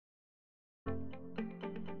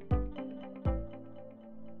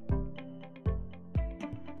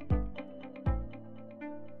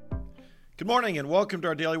Good morning and welcome to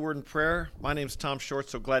our Daily Word and Prayer. My name is Tom Short,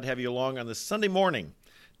 so glad to have you along on this Sunday morning,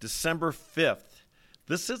 December 5th.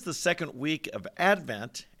 This is the second week of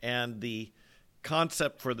Advent, and the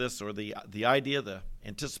concept for this, or the idea, the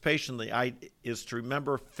anticipation, is to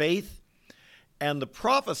remember faith and the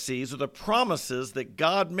prophecies or the promises that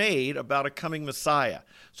God made about a coming Messiah.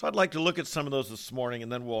 So I'd like to look at some of those this morning,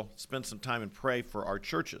 and then we'll spend some time and pray for our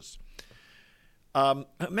churches.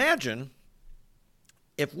 Imagine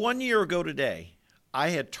if 1 year ago today, I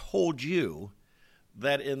had told you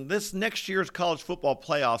that in this next year's college football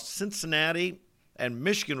playoffs, Cincinnati and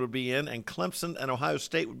Michigan would be in, and Clemson and Ohio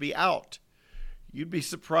State would be out. You'd be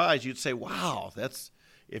surprised. You'd say, wow,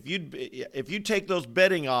 if you take those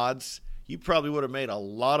betting odds, you probably would have made a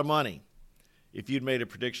lot of money if you'd made a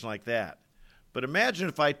prediction like that. But imagine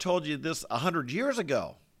if I told you this 100 years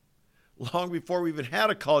ago, long before we even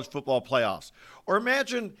had a college football playoffs. Or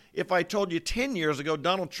imagine if I told you 10 years ago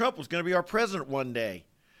Donald Trump was going to be our president one day.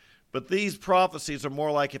 But these prophecies are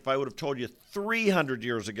more like if I would have told you 300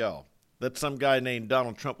 years ago that some guy named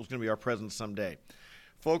Donald Trump was going to be our president someday.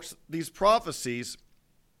 Folks, these prophecies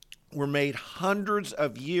were made hundreds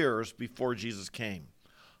of years before Jesus came.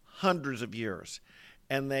 Hundreds of years.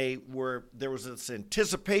 And there was this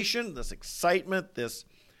anticipation, this excitement, this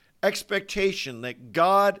expectation that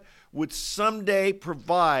God would someday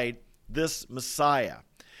provide this Messiah.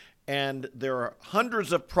 And there are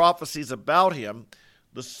hundreds of prophecies about him.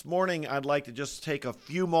 This morning, I'd like to just take a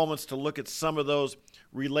few moments to look at some of those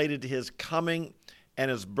related to his coming and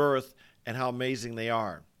his birth and how amazing they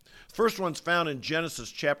are. First one's found in Genesis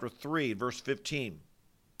chapter 3, verse 15.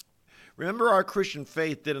 Remember, our Christian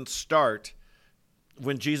faith didn't start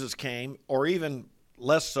when Jesus came, or even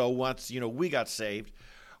less so once, we got saved.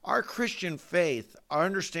 Our Christian faith, our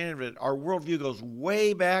understanding of it, our worldview goes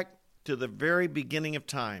way back to the very beginning of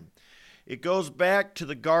time. It goes back to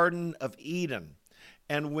the Garden of Eden.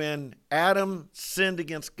 And when Adam sinned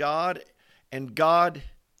against God, and God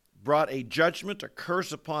brought a judgment, a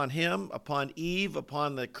curse upon him, upon Eve,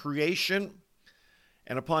 upon the creation,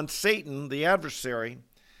 and upon Satan, the adversary,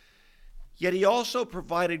 yet he also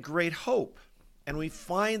provided great hope. And we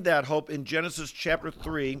find that hope in Genesis chapter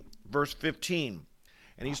 3, verse 15.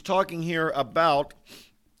 And he's talking to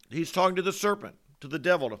the serpent, to the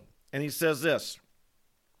devil, and he says this: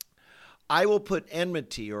 I will put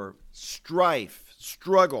enmity or strife,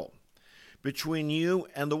 struggle, between you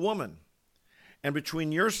and the woman, and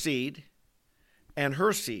between your seed and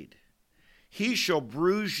her seed. He shall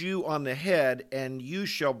bruise you on the head, and you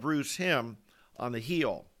shall bruise him on the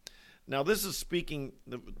heel. Now, this is speaking,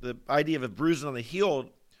 the idea of a bruising on the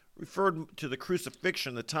heel referred to the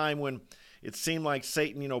crucifixion, the time when it seemed like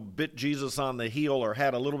Satan, bit Jesus on the heel or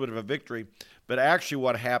had a little bit of a victory. But actually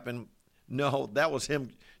what happened, no, that was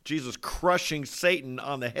Jesus crushing Satan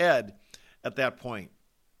on the head at that point.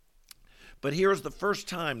 But here's the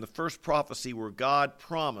first prophecy where God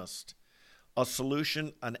promised a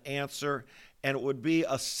solution, an answer, and it would be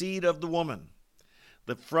a seed of the woman.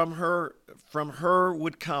 That from her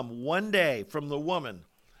would come one day, from the woman,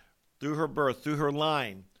 through her birth, through her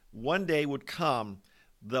line, one day would come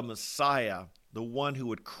the Messiah, the one who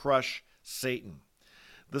would crush Satan.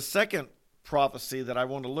 The second prophecy that I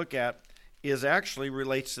want to look at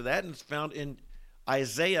relates to that, and it's found in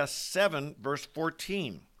Isaiah 7, verse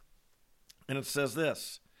 14. And it says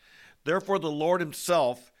this: Therefore the Lord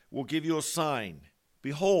himself will give you a sign.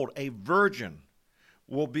 Behold, a virgin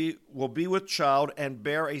will be with child and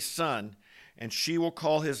bear a son, and she will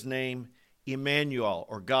call his name Emmanuel,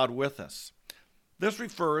 or God with us. This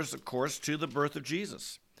refers, of course, to the birth of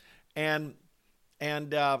Jesus. And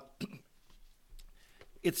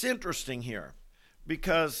it's interesting here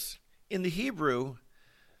because in the Hebrew,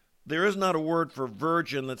 there is not a word for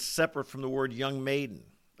virgin that's separate from the word young maiden.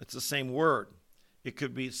 It's the same word. It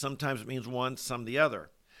could be, sometimes it means one, some the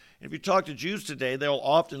other. And if you talk to Jews today, they'll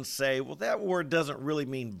often say, well, that word doesn't really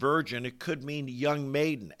mean virgin. It could mean young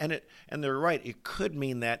maiden. And they're right. It could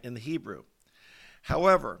mean that in the Hebrew.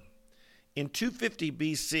 However, in 250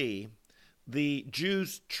 BC, the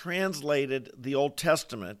Jews translated the Old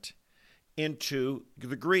Testament into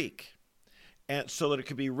the Greek, and so that it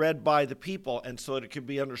could be read by the people, and so that it could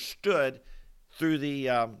be understood through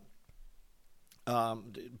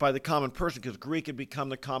by the common person, because Greek had become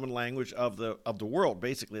the common language of the world,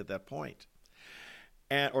 basically at that point,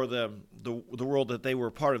 or the world that they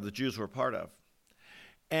were part of, the Jews were part of.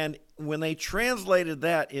 And when they translated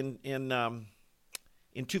that in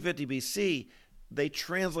 250 BC, they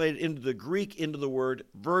translated into the Greek into the word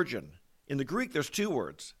virgin. In the Greek, there's two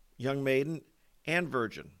words, young maiden and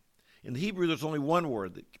virgin. In the Hebrew, there's only one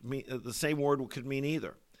word. The same word could mean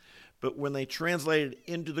either. But when they translated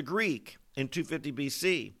into the Greek, in 250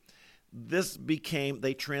 BC,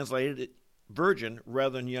 they translated it virgin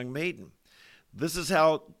rather than young maiden. This is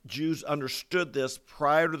how Jews understood this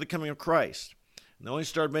prior to the coming of Christ. And they only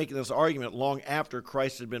started making this argument long after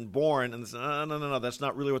Christ had been born, and they said, no, that's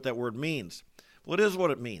not really what that word means. Well, it is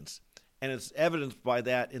what it means, and it's evidenced by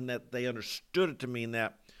that in that they understood it to mean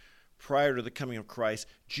that prior to the coming of Christ,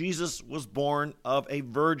 Jesus was born of a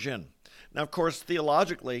virgin. Now, of course,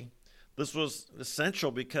 theologically, this was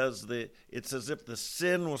essential because it's as if the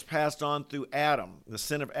sin was passed on through Adam. The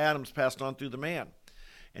sin of Adam is passed on through the man.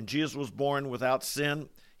 And Jesus was born without sin.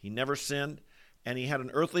 He never sinned. And he had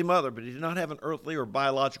an earthly mother, but he did not have an earthly or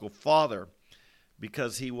biological father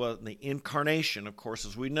because he was the incarnation, of course,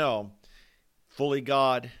 as we know, fully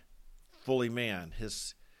God, fully man.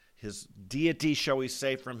 His deity, shall we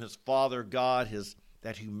say, from his father God,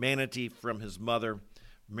 that humanity from his mother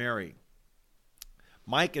Mary.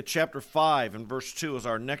 Micah chapter 5 and verse 2 is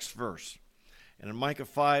our next verse. And in Micah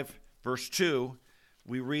 5, verse 2,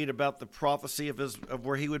 we read about the prophecy of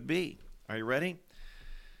where he would be. Are you ready?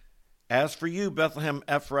 As for you, Bethlehem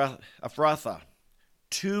Ephrathah,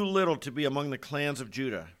 too little to be among the clans of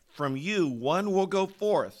Judah, from you one will go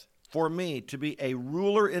forth for me to be a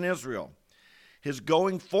ruler in Israel. His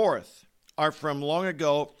going forth are from long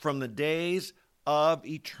ago, from the days of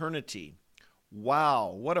eternity.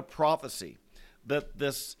 Wow, what a prophecy that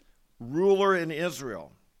this ruler in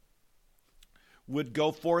Israel would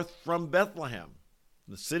go forth from Bethlehem,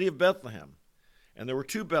 the city of Bethlehem. And there were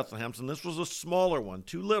two Bethlehems, and this was a smaller one,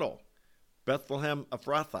 too little, Bethlehem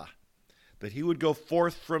Ephrathah, that he would go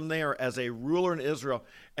forth from there as a ruler in Israel.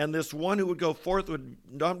 And this one who would go forth would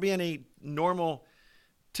not be any normal,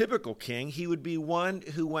 typical king. He would be one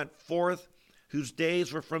who went forth, whose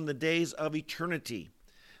days were from the days of eternity.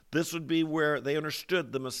 This would be where they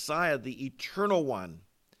understood the Messiah, the eternal one,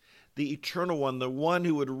 the one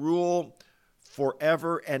who would rule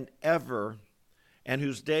forever and ever, and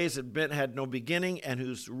whose days had no beginning, and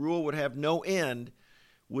whose rule would have no end,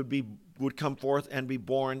 would come forth and be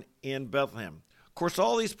born in Bethlehem. Of course,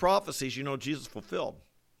 all these prophecies, Jesus fulfilled.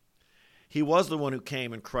 He was the one who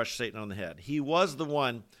came and crushed Satan on the head. He was the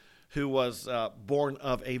one who was born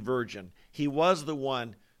of a virgin. He was the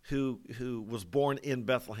one who was born in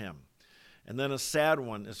Bethlehem. And then a sad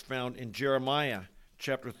one is found in Jeremiah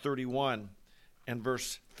chapter 31 and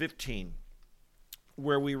verse 15,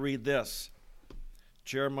 where we read this.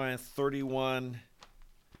 Jeremiah 31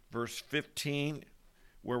 verse 15,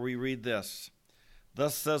 where we read this.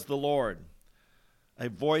 Thus says the Lord, a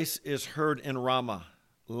voice is heard in Ramah,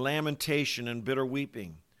 lamentation and bitter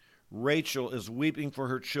weeping. Rachel is weeping for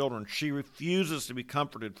her children. She refuses to be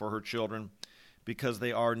comforted for her children because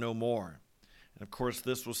they are no more. And of course,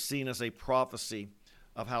 this was seen as a prophecy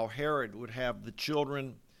of how Herod would have the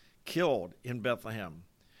children killed in Bethlehem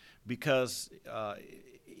because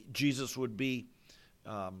Jesus would be,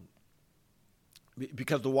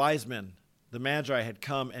 because the wise men, the Magi, had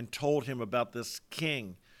come and told him about this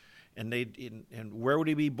king, and where would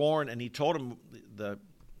he be born? And he told him that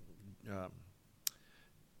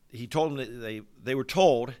they were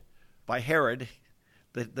told by Herod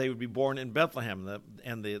that they would be born in Bethlehem.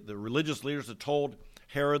 And the religious leaders had told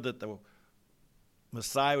Herod that the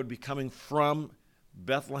Messiah would be coming from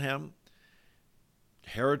Bethlehem.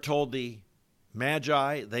 Herod told the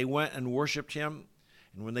Magi. They went and worshipped him.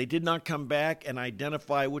 And when they did not come back and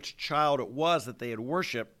identify which child it was that they had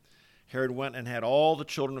worshipped, Herod went and had all the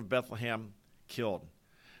children of Bethlehem killed.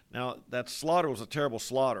 Now, that slaughter was a terrible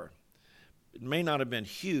slaughter. It may not have been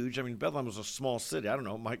huge. I mean, Bethlehem was a small city. I don't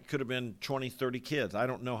know. It could have been 20, 30 kids. I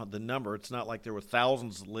don't know the number. It's not like there were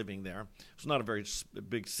thousands living there. It's not a very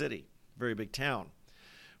big city, very big town.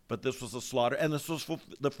 But this was a slaughter, and this was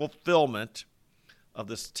the fulfillment of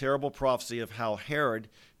this terrible prophecy of how Herod,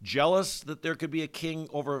 jealous that there could be a king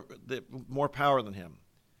over more power than him,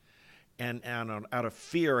 and out of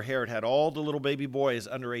fear, Herod had all the little baby boys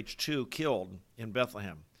under age 2 killed in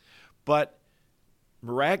Bethlehem. But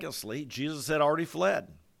miraculously, Jesus had already fled,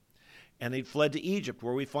 and he'd fled to Egypt,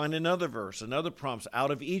 where we find another verse, another promise,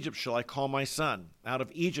 out of Egypt shall I call my son, out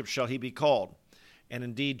of Egypt shall he be called. And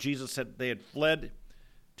indeed, Jesus said they had fled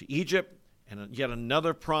to Egypt, and yet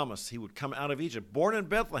another promise, he would come out of Egypt, born in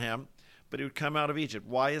Bethlehem, but he would come out of Egypt.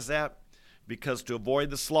 Why is that? Because to avoid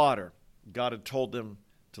the slaughter, God had told them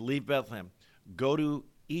to leave Bethlehem, go to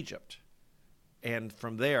Egypt, and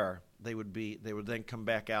from there they would then come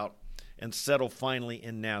back out and settle finally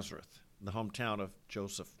in Nazareth, the hometown of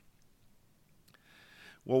Joseph.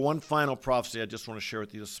 Well, one final prophecy I just want to share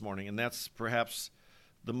with you this morning, and that's perhaps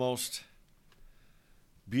the most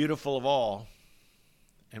beautiful of all,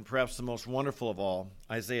 and perhaps the most wonderful of all,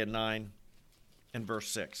 Isaiah 9 and verse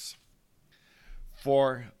 6.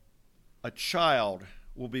 For a child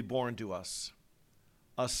will be born to us,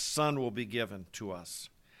 a son will be given to us,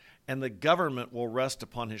 and the government will rest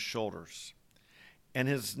upon his shoulders. And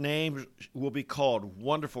his name will be called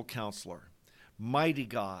Wonderful Counselor, Mighty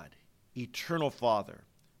God, Eternal Father,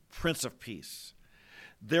 Prince of Peace.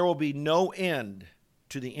 There will be no end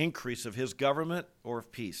to the increase of his government or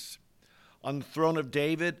of peace on the throne of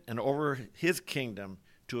David and over his kingdom,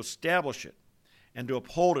 to establish it and to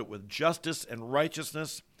uphold it with justice and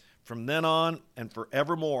righteousness from then on and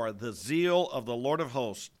forevermore. The zeal of the Lord of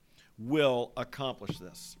hosts will accomplish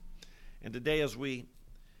this. And today, as we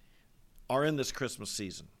are in this Christmas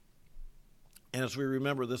season, and as we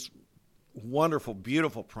remember this wonderful,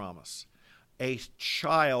 beautiful promise, a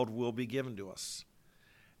child will be given to us.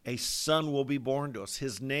 A son will be born to us.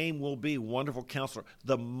 His name will be Wonderful Counselor,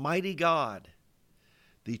 the Mighty God,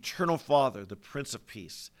 the Eternal Father, the Prince of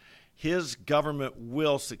Peace. His government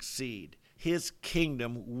will succeed. His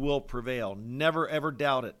kingdom will prevail. Never, ever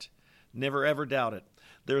doubt it. Never, ever doubt it.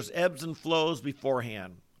 There's ebbs and flows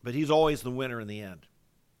beforehand, but he's always the winner in the end.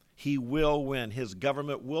 He will win. His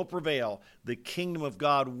government will prevail. The kingdom of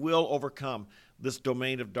God will overcome this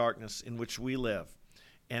domain of darkness in which we live.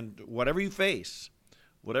 And whatever you face,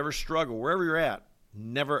 whatever struggle, wherever you're at,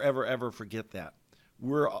 never, ever, ever forget that.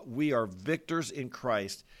 We are victors in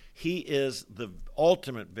Christ. He is the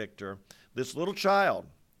ultimate victor. This little child,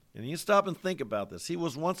 and you stop and think about this, he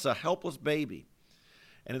was once a helpless baby.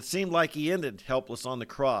 And it seemed like he ended helpless on the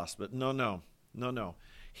cross. But no.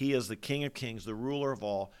 He is the King of Kings, the ruler of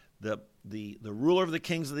all, the ruler of the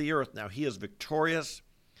kings of the earth. Now he is victorious.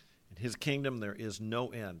 In his kingdom there is no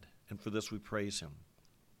end. And for this we praise him.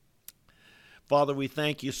 Father, we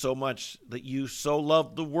thank you so much that you so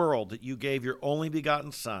loved the world that you gave your only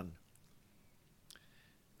begotten Son,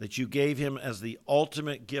 that you gave him as the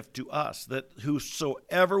ultimate gift to us, that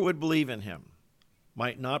whosoever would believe in him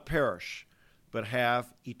might not perish, but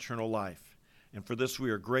have eternal life. And for this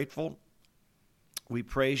we are grateful. We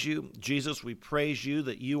praise you. Jesus, we praise you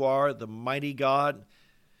that you are the mighty God.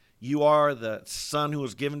 You are the Son who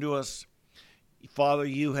was given to us. Father,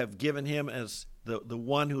 you have given him as the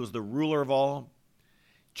one who is the ruler of all.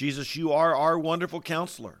 Jesus, you are our wonderful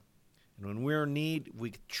counselor. And when we're in need,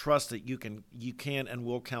 we trust that you can and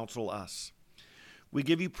will counsel us. We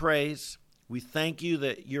give you praise. We thank you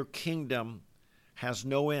that your kingdom has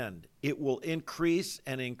no end. It will increase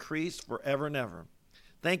and increase forever and ever.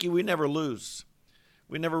 Thank you. We never lose.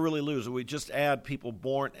 We never really lose. We just add people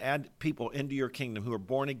into your kingdom who are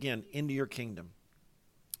born again into your kingdom.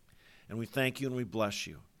 And we thank you and we bless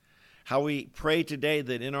you. How we pray today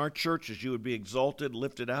that in our churches you would be exalted,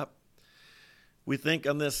 lifted up. We think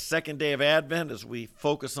on this second day of Advent, as we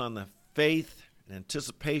focus on the faith and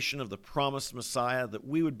anticipation of the promised Messiah, that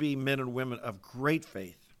we would be men and women of great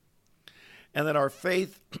faith. And that our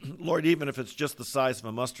faith, Lord, even if it's just the size of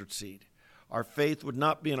a mustard seed, our faith would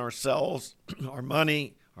not be in ourselves, our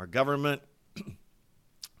money, our government.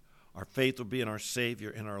 Our faith would be in our Savior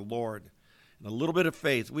and our Lord. And a little bit of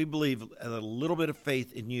faith, we believe that a little bit of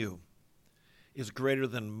faith in you is greater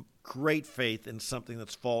than great faith in something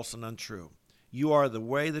that's false and untrue. You are the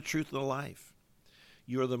way, the truth, and the life.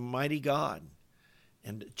 You are the mighty God.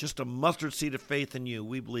 And just a mustard seed of faith in you,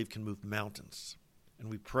 we believe, can move mountains. And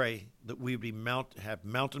we pray that we would have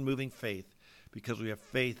mountain-moving faith because we have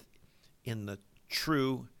faith in the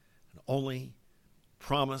true and only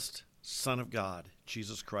promised Son of God,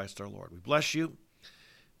 Jesus Christ our Lord. We bless you.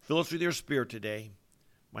 Fill us with your Spirit today.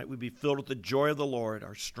 Might we be filled with the joy of the Lord,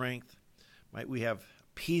 our strength. Might we have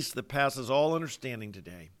peace that passes all understanding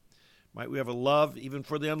today. Might we have a love even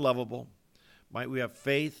for the unlovable. Might we have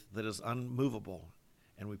faith that is unmovable.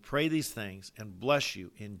 And we pray these things and bless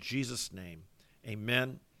you in Jesus' name.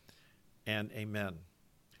 Amen and amen.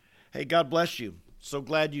 Hey, God bless you. So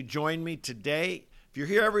glad you joined me today. If you're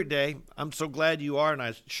here every day, I'm so glad you are, and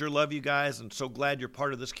I sure love you guys, and so glad you're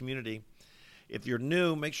part of this community. If you're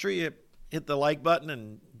new, make sure you hit the like button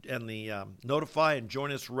and the notify and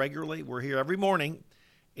join us regularly. We're here every morning,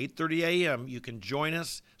 8:30 a.m. You can join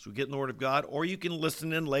us as we get in the Word of God, or you can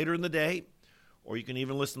listen in later in the day, or you can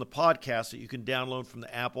even listen to podcasts that you can download from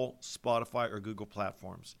the Apple, Spotify, or Google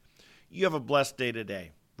platforms. You have a blessed day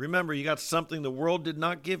today. Remember, you got something the world did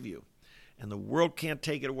not give you, and the world can't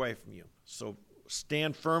take it away from you. So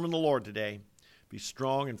stand firm in the Lord today. Be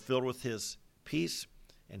strong and filled with His peace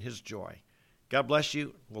and His joy. God bless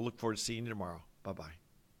you. We'll look forward to seeing you tomorrow. Bye-bye.